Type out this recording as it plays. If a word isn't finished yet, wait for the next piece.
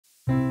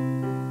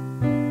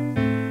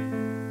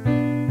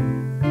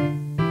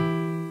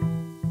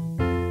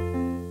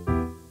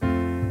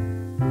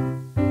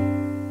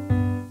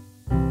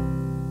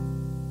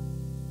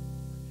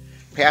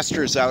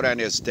Pastor's out on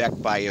his deck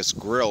by his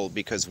grill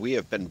because we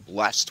have been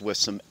blessed with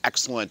some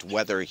excellent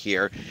weather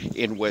here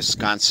in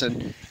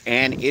Wisconsin,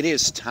 and it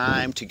is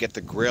time to get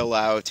the grill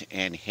out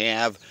and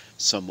have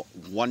some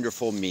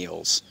wonderful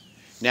meals.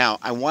 Now,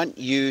 I want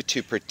you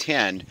to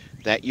pretend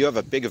that you have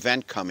a big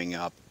event coming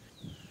up.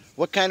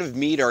 What kind of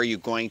meat are you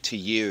going to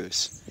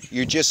use?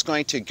 You're just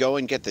going to go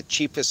and get the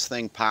cheapest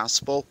thing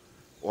possible,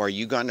 or are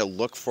you going to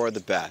look for the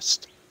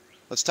best?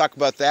 Let's talk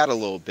about that a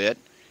little bit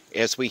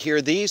as we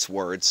hear these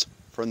words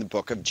from the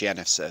book of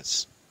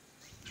Genesis.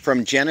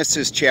 From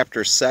Genesis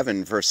chapter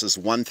 7, verses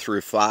 1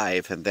 through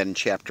 5, and then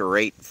chapter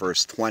 8,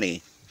 verse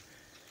 20.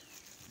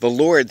 The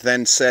Lord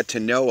then said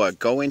to Noah,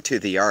 "Go into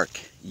the ark,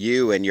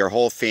 you and your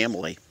whole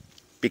family,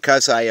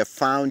 because I have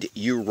found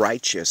you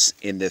righteous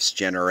in this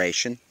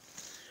generation.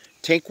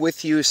 Take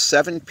with you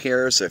 7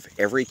 pairs of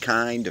every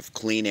kind of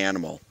clean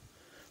animal,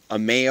 a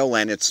male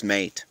and its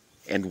mate,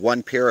 and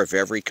 1 pair of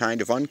every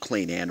kind of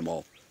unclean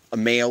animal, a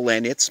male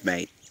and its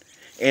mate,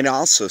 and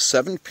also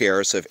 7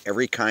 pairs of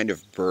every kind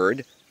of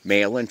bird,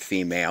 male and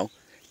female,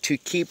 to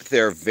keep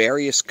their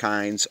various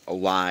kinds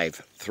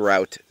alive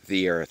throughout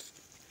the earth.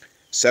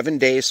 7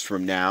 days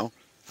from now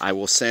I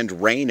will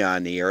send rain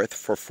on the earth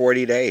for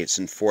 40 days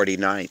and 40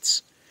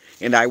 nights,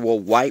 and I will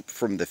wipe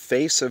from the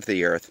face of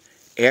the earth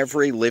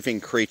every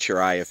living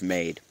creature I have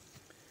made."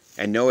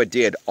 And Noah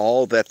did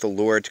all that the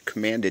Lord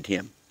commanded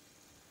him.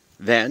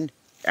 Then,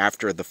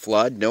 after the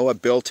flood, Noah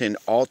built an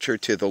altar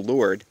to the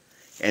Lord,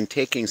 and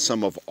taking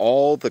some of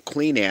all the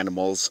clean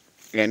animals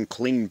and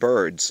clean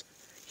birds,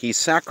 he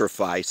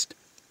sacrificed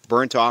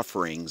burnt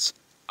offerings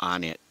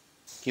on it.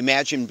 Can you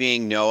imagine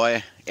being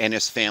Noah and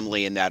his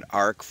family in that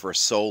ark for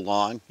so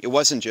long? It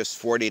wasn't just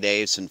 40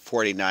 days and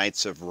 40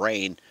 nights of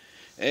rain.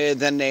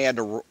 Then they had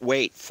to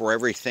wait for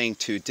everything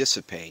to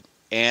dissipate,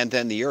 and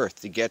then the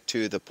earth to get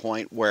to the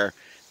point where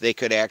they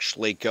could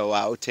actually go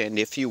out and,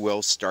 if you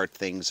will, start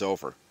things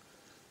over.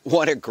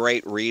 What a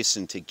great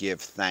reason to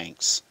give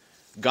thanks.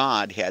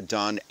 God had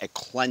done a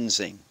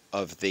cleansing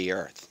of the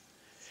earth.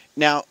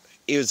 Now,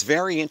 it was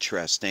very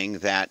interesting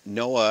that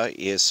Noah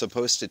is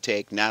supposed to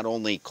take not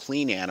only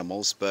clean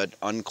animals but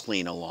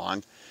unclean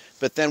along,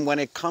 but then when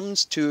it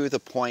comes to the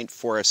point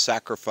for a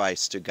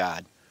sacrifice to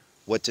God,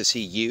 what does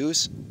he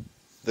use?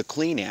 The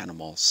clean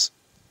animals,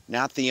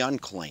 not the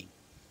unclean.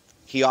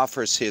 He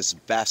offers his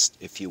best,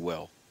 if you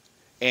will.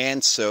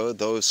 And so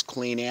those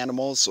clean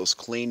animals, those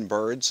clean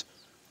birds,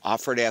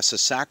 offered as a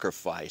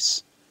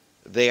sacrifice,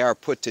 they are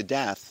put to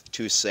death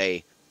to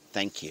say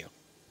thank you.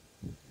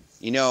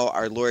 You know,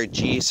 our Lord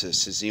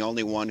Jesus is the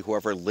only one who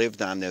ever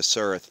lived on this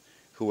earth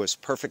who was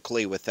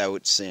perfectly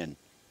without sin.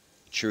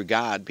 True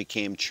God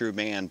became true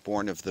man,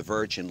 born of the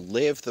Virgin,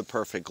 lived the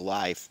perfect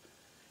life,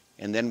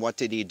 and then what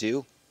did he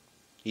do?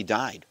 He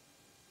died.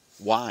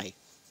 Why?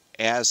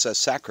 As a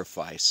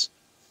sacrifice,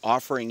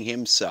 offering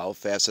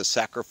himself as a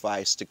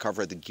sacrifice to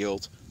cover the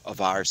guilt of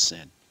our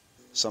sin.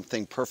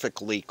 Something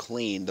perfectly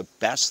clean, the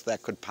best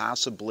that could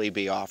possibly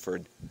be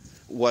offered,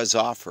 was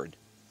offered.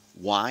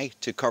 Why?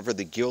 To cover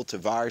the guilt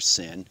of our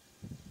sin,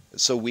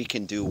 so we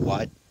can do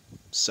what?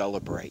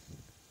 Celebrate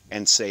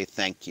and say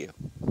thank you.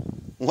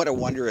 What a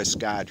wondrous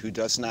God who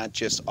does not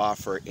just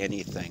offer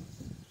anything,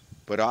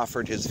 but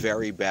offered his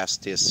very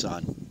best, his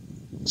Son,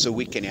 so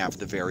we can have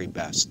the very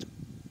best.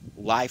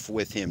 Life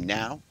with him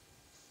now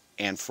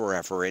and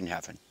forever in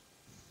heaven.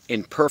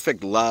 In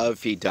perfect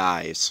love he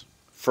dies.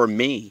 For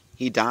me,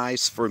 he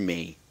dies for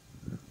me.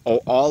 O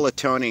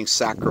all-atoning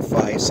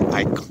sacrifice,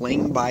 I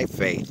cling by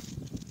faith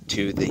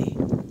to thee.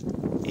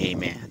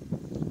 Amen.